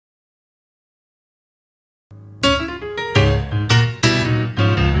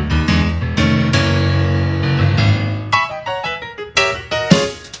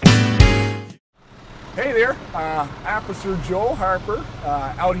Officer Joe Harper,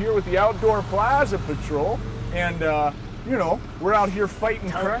 out here with the Outdoor Plaza Patrol, and you know, we're out here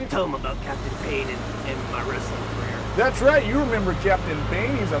fighting crime. Tell them about Captain Payne and my wrestling career. That's right, you remember Captain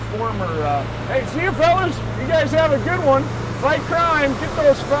Payne. He's a former, hey, see you fellas, you guys have a good one. Fight crime, get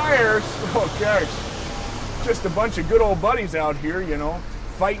those fires. Oh gosh, just a bunch of good old buddies out here, you know,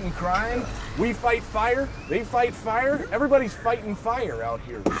 fighting crime. We fight fire, they fight fire, everybody's fighting fire out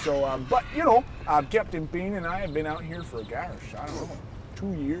here. So, but you know, Captain Payne and I have been out here for, gosh, I don't know,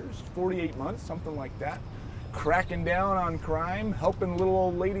 2 years, 48 months, something like that. Cracking down on crime, helping little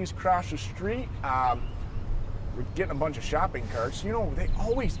old ladies cross the street. We're getting a bunch of shopping carts. You know, they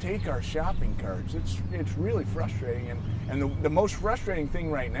always take our shopping carts. It's really frustrating. And the most frustrating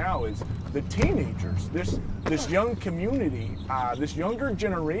thing right now is the teenagers, this young community, this younger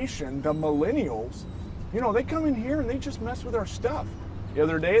generation, the millennials, you know, they come in here and they just mess with our stuff. The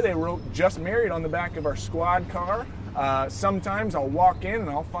other day they wrote "just married" on the back of our squad car. Sometimes I'll walk in and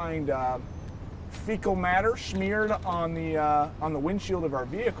I'll find fecal matter smeared on the windshield of our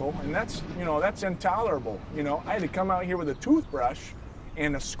vehicle, and that's, you know, that's intolerable. You know, I had to come out here with a toothbrush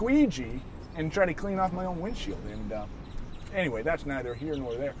and a squeegee and try to clean off my own windshield. And anyway, that's neither here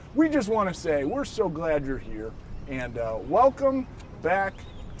nor there. We just want to say we're so glad you're here, and welcome back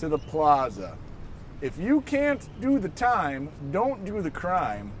to the Plaza. If you can't do the time, don't do the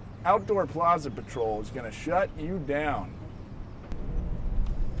crime. Outdoor Plaza Patrol is going to shut you down.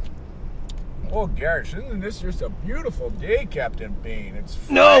 Oh gosh, isn't this just a beautiful day, Captain Payne? It's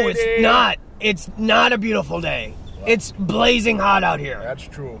Friday. No, it's not. It's not a beautiful day. Well, it's blazing hot out here. That's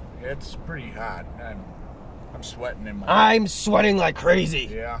true. It's pretty hot. I'm sweating in my... I'm sweating like crazy.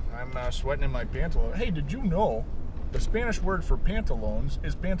 Yeah, I'm sweating in my pantaloons. Hey, did you know the Spanish word for pantalones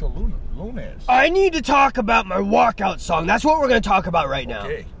is pantalones? I need to talk about my walkout song. That's what we're going to talk about right now.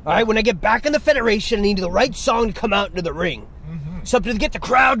 Okay. All right, when I get back in the Federation, I need the right song to come out into the ring. Mm-hmm. Something to get the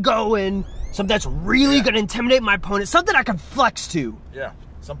crowd going. Something that's really going to intimidate my opponent. Something I can flex to. Yeah,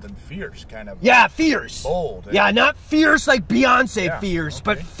 something fierce, kind of. Yeah, fierce. Bold. Yeah, not fierce like Beyonce fierce,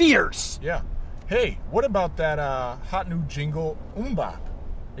 but fierce. Yeah. Hey, what about that hot new jingle, Bop?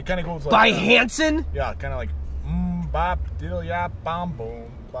 It kind of goes like... By Hanson? Yeah, kind of like, bop, diddle yap, bom,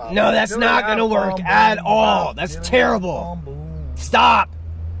 boom, bop. No, that's not going to work at all. That's terrible. Stop.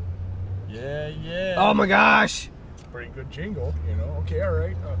 Yeah. Oh my gosh. Pretty good jingle, you know. Okay, all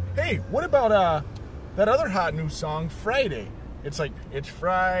right. Hey, what about that other hot new song, Friday? It's like, it's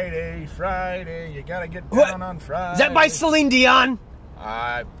Friday, you gotta get down on Friday. Is that by Celine Dion?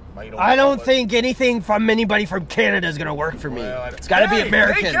 I don't think anything from anybody from Canada is gonna work for me. Well, it's gotta be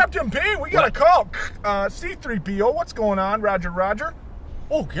American. Hey, Captain Payne, we got a call. C-3PO, what's going on? Roger.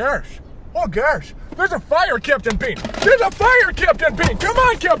 Oh gosh. There's a fire, Captain Payne. There's a fire, Captain Payne. Come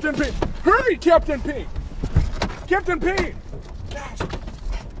on, Captain Payne. Hurry, Captain Payne. Captain Payne! Gosh.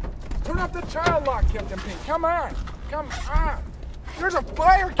 Turn off the child lock, Captain Payne. Come on! There's a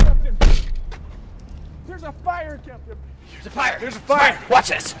fire, Captain Payne! There's a fire, Captain Payne! There's a fire! Watch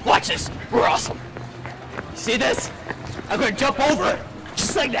this! We're awesome! See this? I'm gonna jump over it,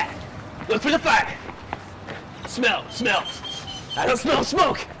 just like that. Look for the fire. Smell. I don't smell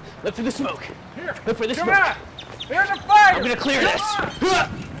smoke. Look for the smoke. Here. Look for the smoke. Come on! There's a fire! I'm gonna clear this.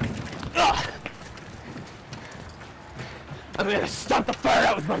 I'm gonna stomp the fire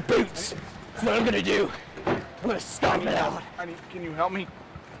out with my boots. That's what I'm gonna do. I'm gonna stomp it out. Can you help me?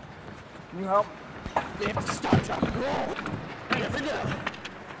 Can you help? They have to stop, drop, and roll. You never know.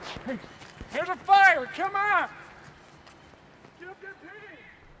 Hey, there's a fire! Come on! Captain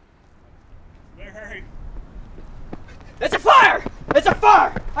Payne! Hey. It's a fire!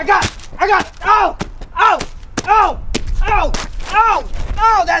 I got ow!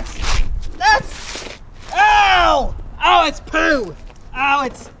 It's poo! Ow,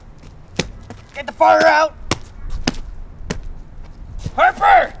 it's... Get the fire out!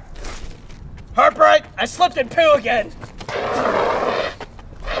 Harper, I slipped in poo again!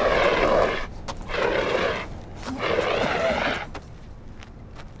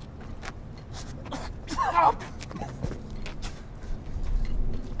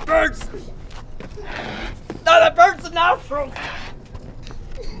 Burns! No, that burns the nostrils!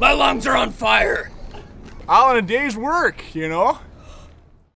 My lungs are on fire! All in a day's work, you know?